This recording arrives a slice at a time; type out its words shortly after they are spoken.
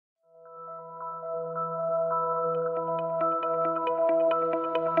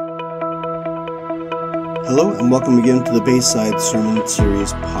Hello and welcome again to the Bayside Sermon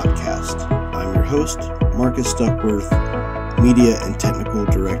Series podcast. I'm your host, Marcus Duckworth, Media and Technical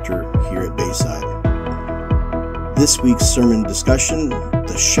Director here at Bayside. This week's sermon discussion,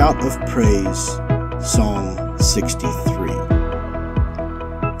 The Shout of Praise, Psalm 63.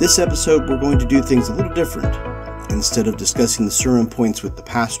 This episode we're going to do things a little different. Instead of discussing the sermon points with the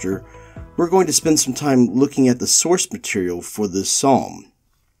pastor, we're going to spend some time looking at the source material for this psalm.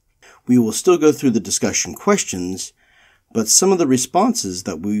 We will still go through the discussion questions, but some of the responses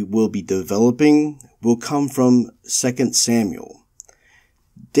that we will be developing will come from 2 Samuel.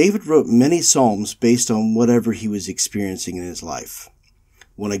 David wrote many psalms based on whatever he was experiencing in his life.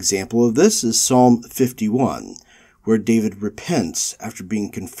 One example of this is Psalm 51, where David repents after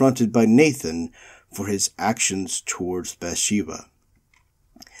being confronted by Nathan for his actions towards Bathsheba.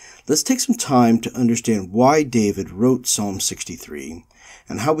 Let's take some time to understand why David wrote Psalm 63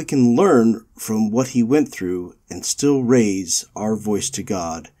 and how we can learn from what he went through and still raise our voice to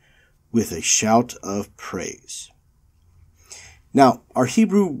God with a shout of praise. Now, our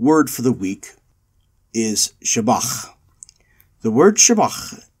Hebrew word for the week is shabach. The word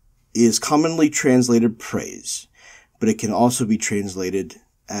shabach is commonly translated praise, but it can also be translated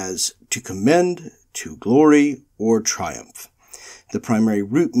as to commend, to glory, or triumph. The primary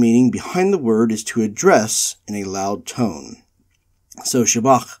root meaning behind the word is to address in a loud tone. So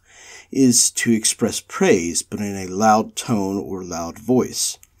shabach is to express praise, but in a loud tone or loud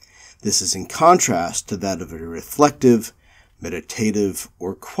voice. This is in contrast to that of a reflective, meditative,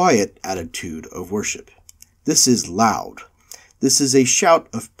 or quiet attitude of worship. This is loud. This is a shout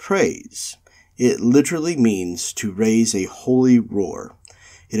of praise. It literally means to raise a holy roar.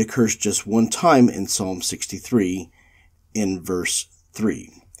 It occurs just one time in Psalm 63 in verse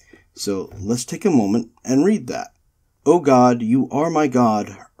 3. So let's take a moment and read that. O God, you are my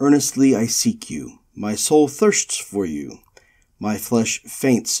God, earnestly I seek you. My soul thirsts for you. My flesh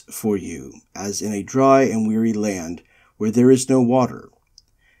faints for you, as in a dry and weary land where there is no water.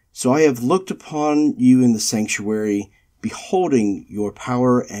 So I have looked upon you in the sanctuary, beholding your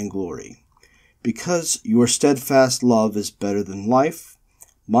power and glory. Because your steadfast love is better than life,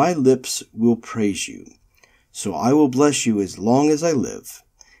 my lips will praise you. So I will bless you as long as I live.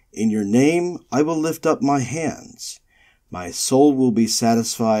 In your name I will lift up my hands. My soul will be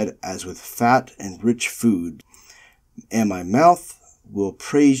satisfied as with fat and rich food, and my mouth will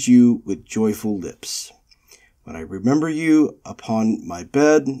praise you with joyful lips. When I remember you upon my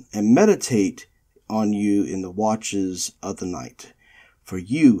bed and meditate on you in the watches of the night, for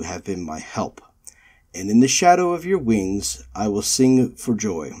you have been my help, and in the shadow of your wings I will sing for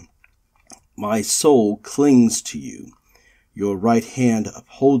joy. My soul clings to you. Your right hand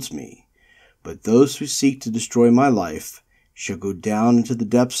upholds me. But those who seek to destroy my life shall go down into the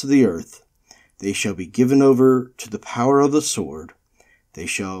depths of the earth. They shall be given over to the power of the sword. They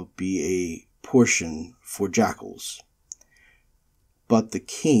shall be a portion for jackals. But the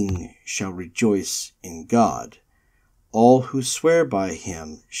king shall rejoice in God. All who swear by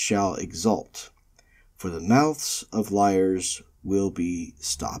him shall exult, for the mouths of liars will be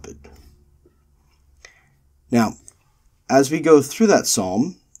stopped. Now, as we go through that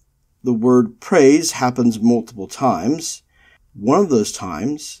psalm, the word praise happens multiple times. One of those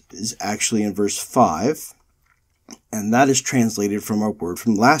times is actually in verse 5, and that is translated from our word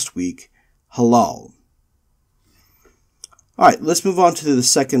from last week, halal. All right, let's move on to the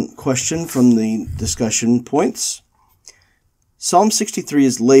second question from the discussion points. Psalm 63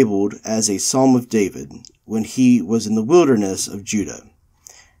 is labeled as a Psalm of David when he was in the wilderness of Judah.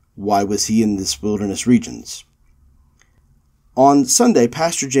 Why was he in this wilderness regions? On Sunday,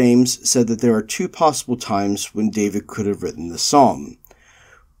 Pastor James said that there are two possible times when David could have written the psalm.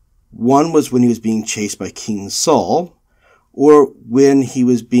 One was when he was being chased by King Saul, or when he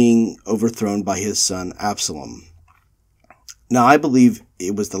was being overthrown by his son Absalom. Now, I believe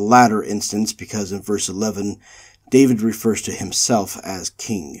it was the latter instance because in verse 11, David refers to himself as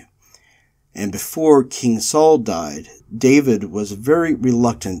king. And before King Saul died, David was very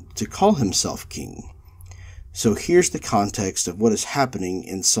reluctant to call himself king. So here's the context of what is happening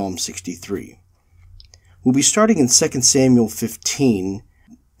in Psalm 63. We'll be starting in 2 Samuel 15,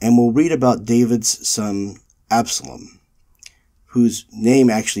 and we'll read about David's son Absalom, whose name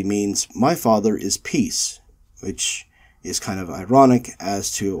actually means, my father is peace, which is kind of ironic as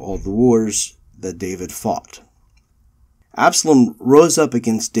to all the wars that David fought. Absalom rose up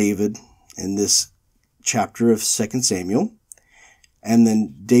against David in this chapter of 2 Samuel, and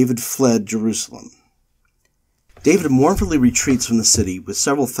then David fled Jerusalem. David mournfully retreats from the city with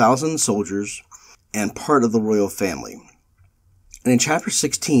several thousand soldiers and part of the royal family. And in chapter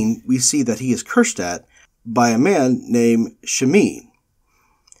 16, we see that he is cursed at by a man named Shimei.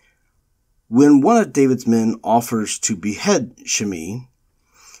 When one of David's men offers to behead Shimei,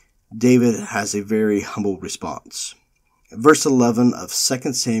 David has a very humble response. Verse 11 of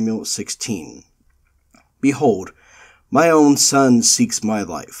 2 Samuel 16. Behold, my own son seeks my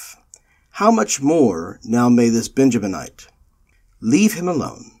life. How much more now may this Benjaminite? Leave him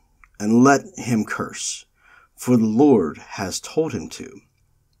alone, and let him curse, for the Lord has told him to.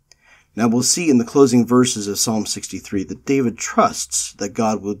 Now we'll see in the closing verses of Psalm 63 that David trusts that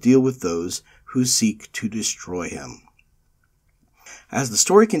God will deal with those who seek to destroy him. As the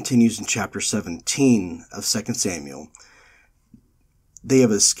story continues in chapter 17 of 2 Samuel, they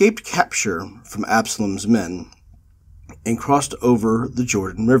have escaped capture from Absalom's men and crossed over the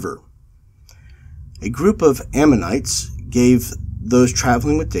Jordan River. A group of Ammonites gave those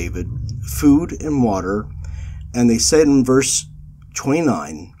traveling with David food and water, and they said in verse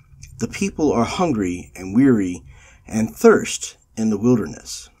 29, "The people are hungry and weary and thirst in the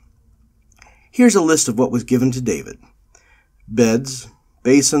wilderness." Here's a list of what was given to David: beds,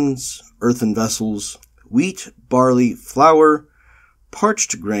 basins, earthen vessels, wheat, barley, flour,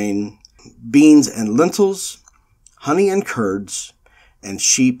 parched grain, beans and lentils, honey and curds, and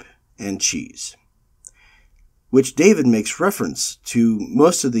sheep and cheese, which David makes reference to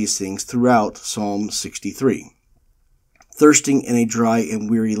most of these things throughout Psalm 63. Thirsting in a dry and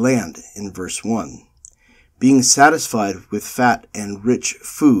weary land in verse 1. Being satisfied with fat and rich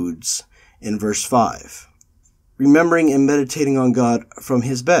foods in verse 5. Remembering and meditating on God from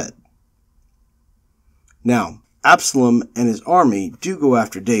his bed. Now, Absalom and his army do go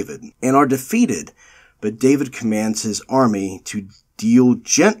after David and are defeated, but David commands his army to deal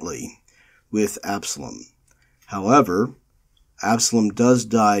gently with Absalom. However, Absalom does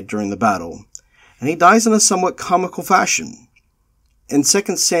die during the battle, and he dies in a somewhat comical fashion. In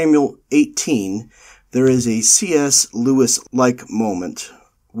 2 Samuel 18, there is a C.S. Lewis-like moment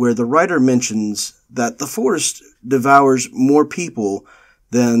where the writer mentions that the forest devours more people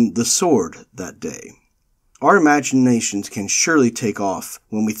than the sword that day. Our imaginations can surely take off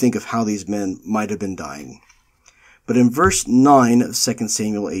when we think of how these men might have been dying. But in verse 9 of 2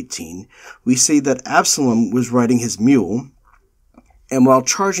 Samuel 18, we see that Absalom was riding his mule, and while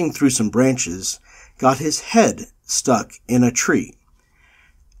charging through some branches, got his head stuck in a tree.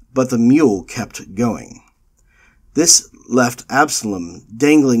 But the mule kept going. This left Absalom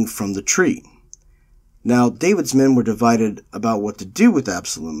dangling from the tree. Now, David's men were divided about what to do with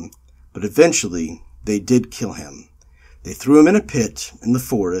Absalom, but eventually they did kill him. They threw him in a pit in the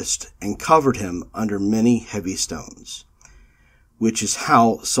forest and covered him under many heavy stones, which is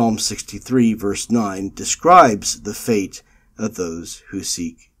how Psalm 63 verse 9 describes the fate of those who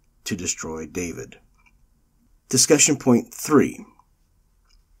seek to destroy David. Discussion point 3.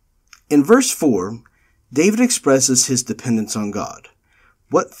 In verse 4, David expresses his dependence on God.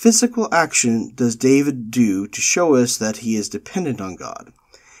 What physical action does David do to show us that he is dependent on God?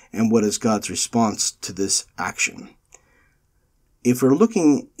 And what is God's response to this action? If we're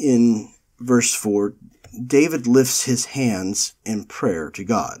looking in verse 4, David lifts his hands in prayer to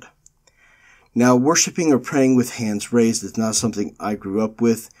God. Now, worshiping or praying with hands raised is not something I grew up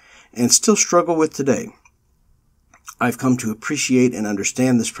with and still struggle with today. I've come to appreciate and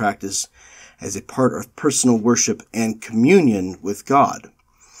understand this practice as a part of personal worship and communion with God.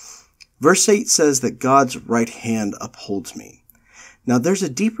 Verse 8 says that God's right hand upholds me. Now, there's a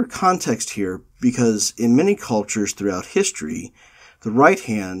deeper context here because in many cultures throughout history, the right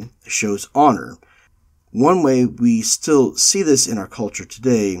hand shows honor. One way we still see this in our culture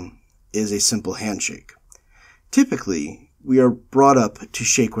today is a simple handshake. Typically, we are brought up to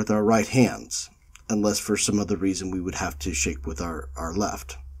shake with our right hands, unless for some other reason we would have to shake with our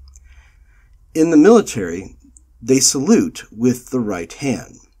left. In the military, they salute with the right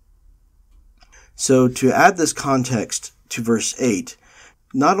hand. So to add this context to verse 8,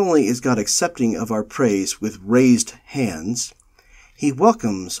 not only is God accepting of our praise with raised hands, he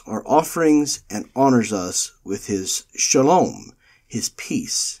welcomes our offerings and honors us with his shalom, his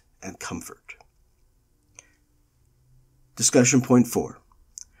peace and comfort. Discussion point 4.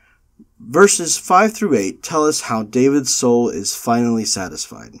 Verses 5 through 8 tell us how David's soul is finally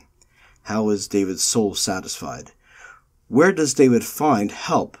satisfied. How is David's soul satisfied? Where does David find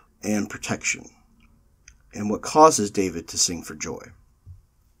help and protection? And what causes David to sing for joy?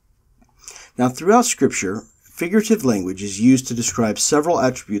 Now, throughout Scripture, figurative language is used to describe several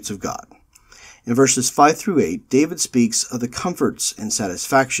attributes of God. In verses 5 through 8, David speaks of the comforts and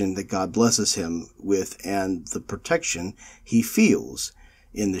satisfaction that God blesses him with and the protection he feels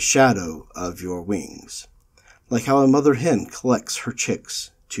in the shadow of your wings, like how a mother hen collects her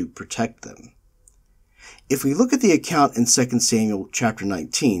chicks to protect them. If we look at the account in 2 Samuel chapter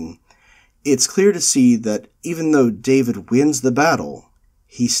 19, it's clear to see that even though David wins the battle,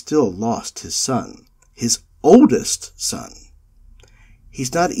 he still lost his son, his oldest son.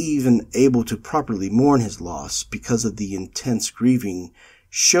 He's not even able to properly mourn his loss because of the intense grieving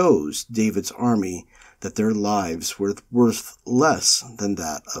shows David's army that their lives were worth less than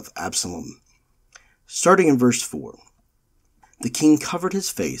that of Absalom. Starting in verse 4, the king covered his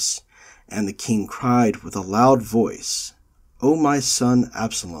face, and the king cried with a loud voice, "O my son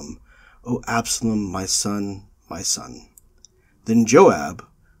Absalom, O Absalom, my son, my son." Then Joab,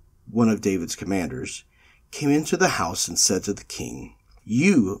 one of David's commanders, came into the house and said to the king,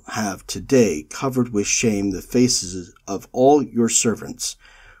 "You have today covered with shame the faces of all your servants,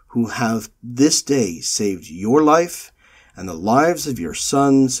 who have this day saved your life, and the lives of your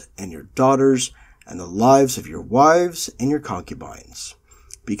sons and your daughters, and the lives of your wives and your concubines,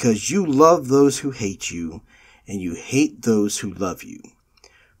 because you love those who hate you, and you hate those who love you.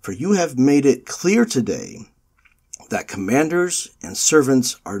 For you have made it clear today that commanders and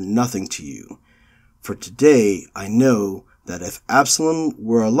servants are nothing to you. For today I know that if Absalom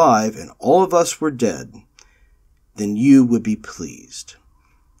were alive and all of us were dead, then you would be pleased.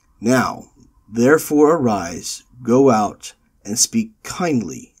 Now, therefore arise, go out, and speak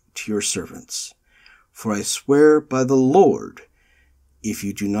kindly to your servants. For I swear by the Lord, if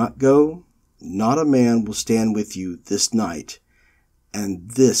you do not go, not a man will stand with you this night, and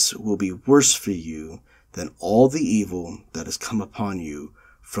this will be worse for you than all the evil that has come upon you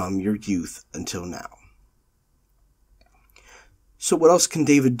from your youth until now." So what else can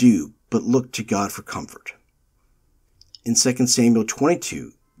David do but look to God for comfort? In 2 Samuel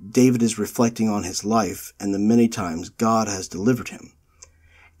 22, David is reflecting on his life and the many times God has delivered him.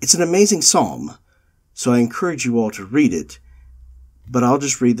 It's an amazing psalm, so I encourage you all to read it, but I'll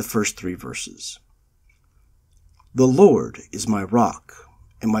just read the first 3 verses. "The Lord is my rock,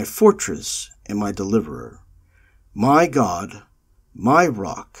 and my fortress, and my deliverer, my God, my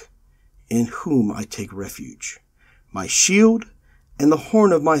rock, in whom I take refuge, my shield, and the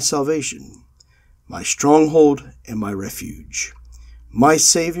horn of my salvation, my stronghold and my refuge. My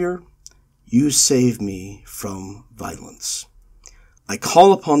Savior, you save me from violence. I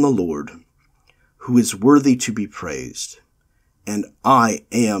call upon the Lord, who is worthy to be praised, and I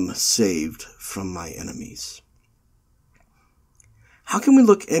am saved from my enemies." How can we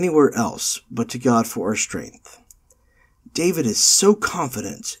look anywhere else but to God for our strength? David is so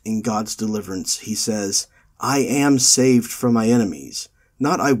confident in God's deliverance, he says, "I am saved from my enemies,"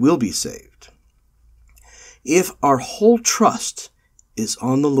 not "I will be saved." If our whole trust is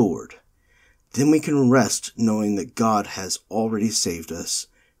on the Lord, then we can rest knowing that God has already saved us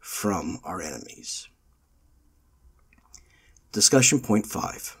from our enemies. Discussion point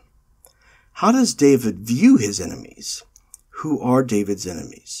 5. How does David view his enemies? Who are David's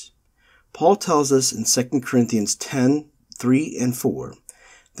enemies? Paul tells us in 2 Corinthians 10, 3 and 4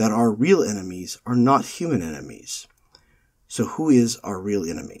 that our real enemies are not human enemies. So who is our real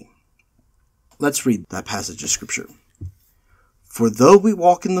enemy? Let's read that passage of Scripture. "For though we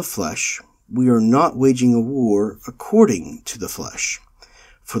walk in the flesh, we are not waging a war according to the flesh.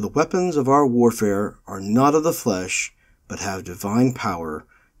 For the weapons of our warfare are not of the flesh, but have divine power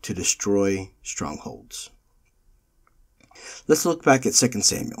to destroy strongholds." Let's look back at 2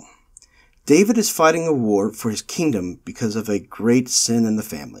 Samuel. David is fighting a war for his kingdom because of a great sin in the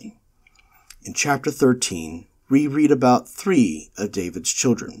family. In chapter 13, we read about 3 of David's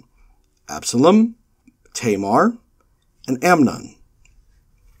children: Absalom, Tamar, and Amnon.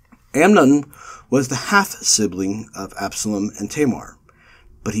 Amnon was the half-sibling of Absalom and Tamar,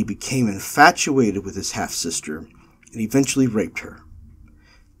 but he became infatuated with his half-sister and eventually raped her.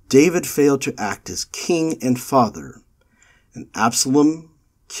 David failed to act as king and father, and Absalom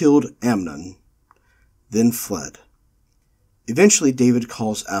killed Amnon, then fled. Eventually, David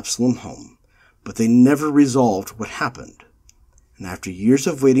calls Absalom home, but they never resolved what happened. And after years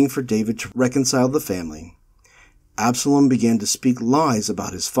of waiting for David to reconcile the family, Absalom began to speak lies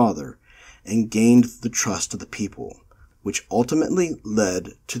about his father and gained the trust of the people, which ultimately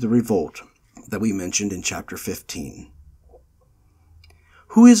led to the revolt that we mentioned in chapter 15.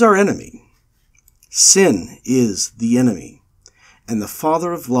 Who is our enemy? Sin is the enemy, and the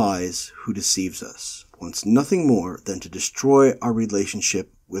father of lies who deceives us, wants nothing more than to destroy our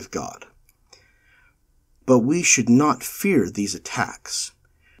relationship with God. But we should not fear these attacks.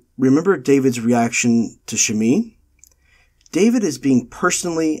 Remember David's reaction to Shimei? David is being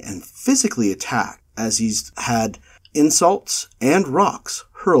personally and physically attacked as he's had insults and rocks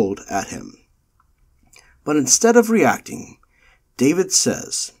hurled at him. But instead of reacting, David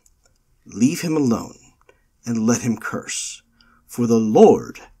says, "Leave him alone. and let him curse, for the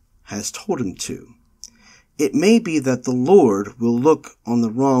Lord has told him to. It may be that the Lord will look on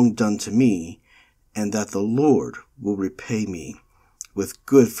the wrong done to me, and that the Lord will repay me with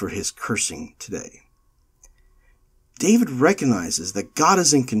good for his cursing today. David recognizes that God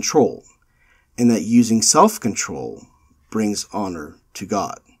is in control, and that using self-control brings honor to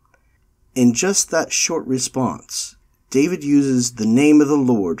God. In just that short response, David uses the name of the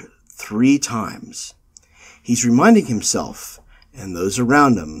Lord 3 times. He's reminding himself and those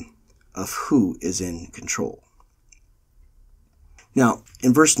around him of who is in control. Now,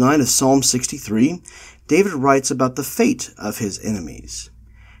 in verse 9 of Psalm 63, David writes about the fate of his enemies.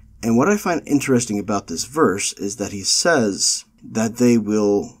 And what I find interesting about this verse is that he says that they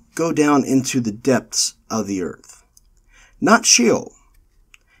will go down into the depths of the earth. Not Sheol.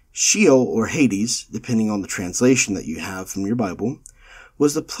 Sheol, or Hades, depending on the translation that you have from your Bible,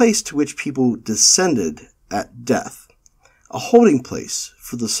 was the place to which people descended at death, a holding place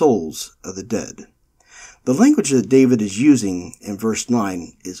for the souls of the dead. The language that David is using in verse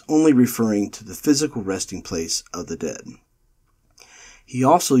 9 is only referring to the physical resting place of the dead. He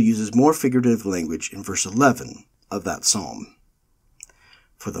also uses more figurative language in verse 11 of that psalm.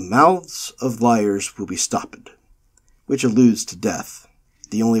 For the mouths of liars will be stopped, which alludes to death,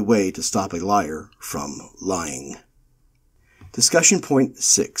 the only way to stop a liar from lying. Discussion point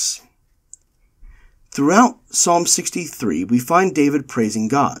 6. Throughout Psalm 63, we find David praising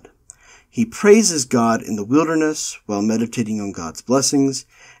God. He praises God in the wilderness while meditating on God's blessings,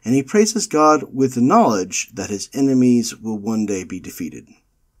 and he praises God with the knowledge that his enemies will one day be defeated.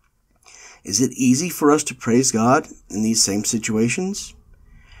 Is it easy for us to praise God in these same situations?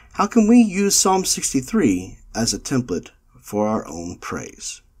 How can we use Psalm 63 as a template for our own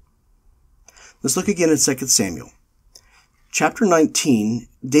praise? Let's look again at 2 Samuel. Chapter 19,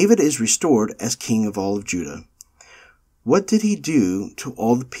 David is restored as king of all of Judah. What did he do to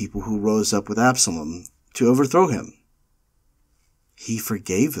all the people who rose up with Absalom to overthrow him? He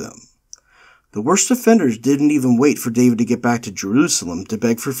forgave them. The worst offenders didn't even wait for David to get back to Jerusalem to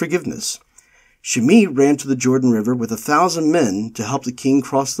beg for forgiveness. Shimei ran to the Jordan River with 1,000 men to help the king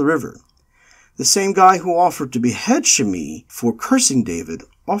cross the river. The same guy who offered to behead Shimei for cursing David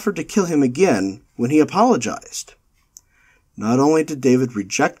offered to kill him again when he apologized. Not only did David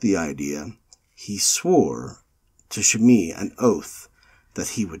reject the idea, he swore to Shimei an oath that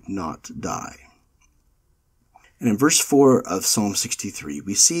he would not die. And in verse 4 of Psalm 63,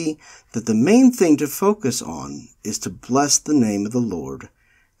 we see that the main thing to focus on is to bless the name of the Lord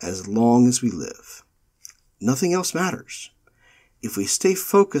as long as we live. Nothing else matters. If we stay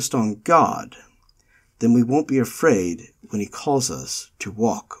focused on God, then we won't be afraid when he calls us to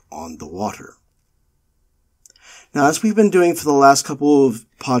walk on the water. Now, as we've been doing for the last couple of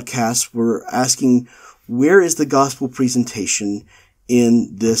podcasts, we're asking, where is the gospel presentation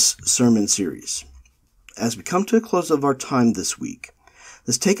in this sermon series? As we come to a close of our time this week,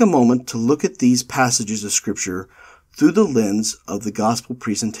 let's take a moment to look at these passages of Scripture through the lens of the gospel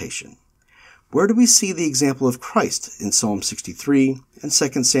presentation. Where do we see the example of Christ in Psalm 63 and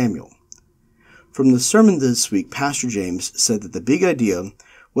 2 Samuel? From the sermon this week, Pastor James said that the big idea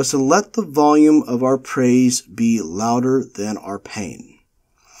was to let the volume of our praise be louder than our pain.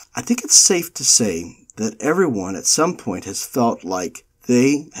 I think it's safe to say that everyone at some point has felt like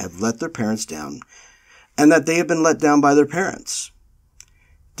they have let their parents down and that they have been let down by their parents.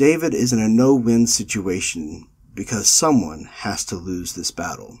 David is in a no-win situation because someone has to lose this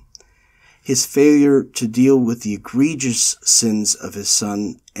battle. His failure to deal with the egregious sins of his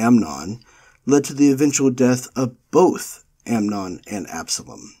son Amnon led to the eventual death of both Amnon and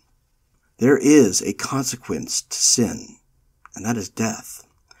Absalom. There is a consequence to sin, and that is death.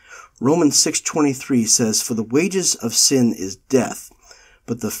 Romans 6:23 says, "For the wages of sin is death,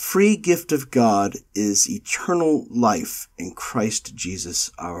 but the free gift of God is eternal life in Christ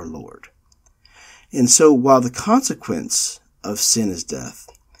Jesus our Lord." And so while the consequence of sin is death,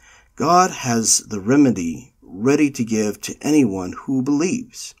 God has the remedy ready to give to anyone who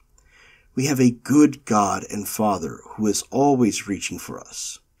believes. We have a good God and Father who is always reaching for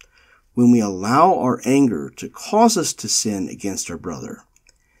us. When we allow our anger to cause us to sin against our brother,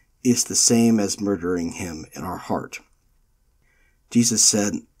 it's the same as murdering him in our heart. Jesus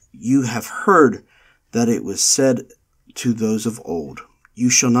said, "You have heard that it was said to those of old, 'You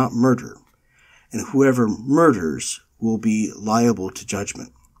shall not murder,' and whoever murders will be liable to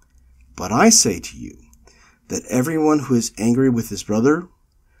judgment. But I say to you that everyone who is angry with his brother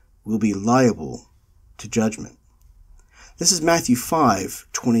will be liable to judgment." This is Matthew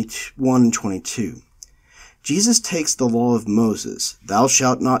 5:21 and 22. Jesus takes the law of Moses, "Thou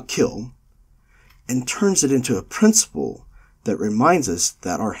shalt not kill," and turns it into a principle that reminds us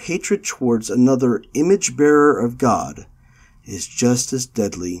that our hatred towards another image bearer of God is just as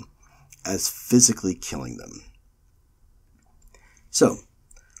deadly as physically killing them. So,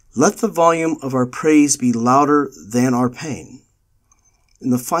 let the volume of our praise be louder than our pain.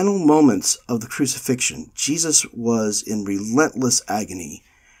 In the final moments of the crucifixion, Jesus was in relentless agony,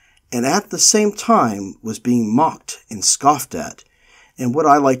 and at the same time was being mocked and scoffed at, in what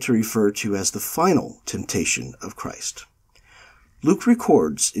I like to refer to as the final temptation of Christ. Luke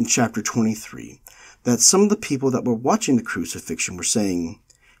records in chapter 23 that some of the people that were watching the crucifixion were saying,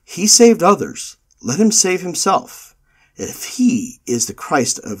 "He saved others, let him save himself, if he is the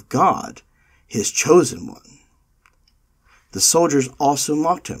Christ of God, his chosen one." The soldiers also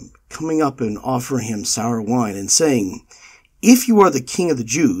mocked him, coming up and offering him sour wine and saying, "If you are the king of the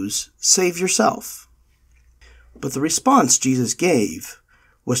Jews, save yourself." But the response Jesus gave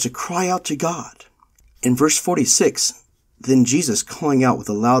was to cry out to God. In verse 46, then Jesus, calling out with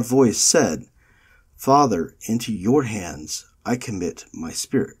a loud voice, said, "Father, into your hands I commit my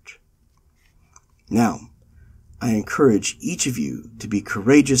spirit." Now, I encourage each of you to be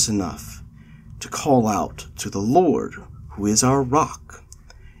courageous enough to call out to the Lord, who is our rock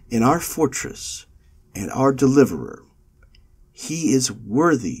and our fortress and our deliverer. He is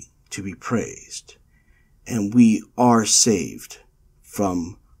worthy to be praised, and we are saved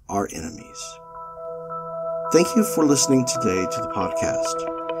from our enemies. Thank you for listening today to the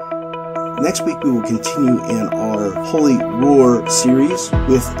podcast. Next week we will continue in our Holy Roar series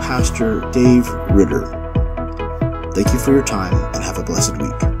with Pastor Dave Ritter. Thank you for your time and have a blessed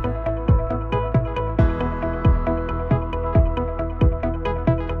week.